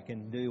knows what I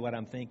can do, what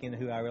I'm thinking,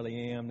 who I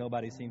really am.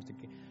 Nobody seems to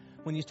care.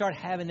 When you start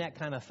having that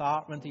kind of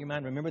thought run through your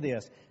mind, remember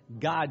this: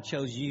 God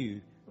chose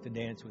you to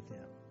dance with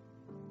Him.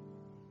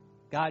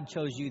 God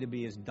chose you to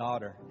be His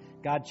daughter.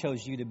 God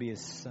chose you to be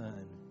His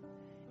son.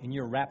 And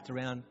you're wrapped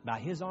around by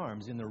His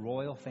arms in the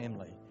royal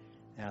family.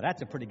 Now,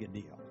 that's a pretty good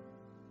deal.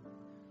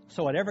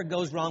 So whatever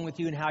goes wrong with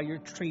you and how you're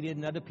treated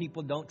and other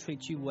people don't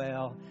treat you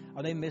well,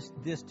 or they miss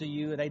this to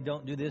you, or they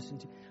don't do this.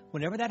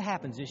 Whenever that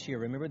happens this year,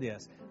 remember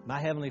this: my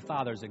Heavenly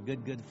Father is a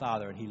good, good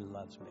Father, and He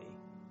loves me.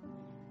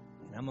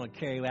 And I'm going to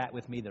carry that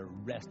with me the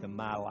rest of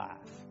my life.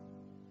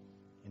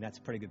 And that's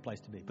a pretty good place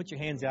to be. Put your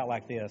hands out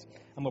like this.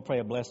 I'm going to pray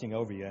a blessing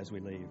over you as we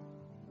leave.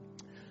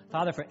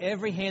 Father, for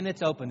every hand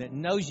that's open that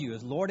knows you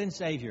as Lord and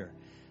Savior,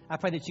 I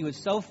pray that you would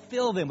so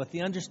fill them with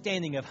the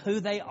understanding of who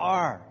they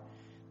are,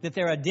 that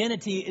their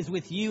identity is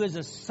with you as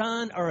a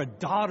son or a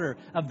daughter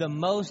of the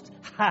Most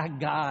High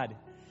God,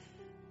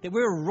 that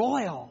we're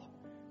royal,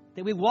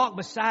 that we walk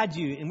beside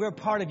you and we're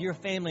part of your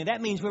family.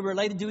 That means we're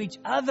related to each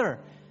other.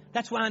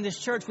 That's why in this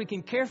church we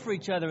can care for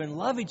each other and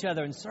love each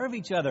other and serve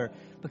each other,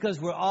 because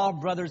we're all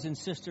brothers and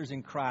sisters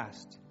in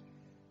Christ.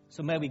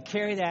 So may we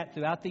carry that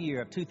throughout the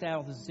year of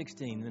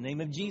 2016. In the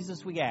name of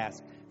Jesus we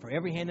ask for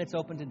every hand that's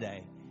open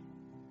today.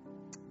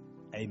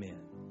 Amen.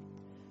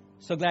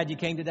 So glad you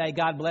came today.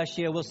 God bless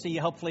you. We'll see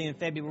you hopefully in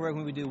February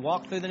when we do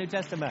Walk Through the New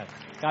Testament.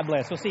 God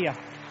bless. We'll see you.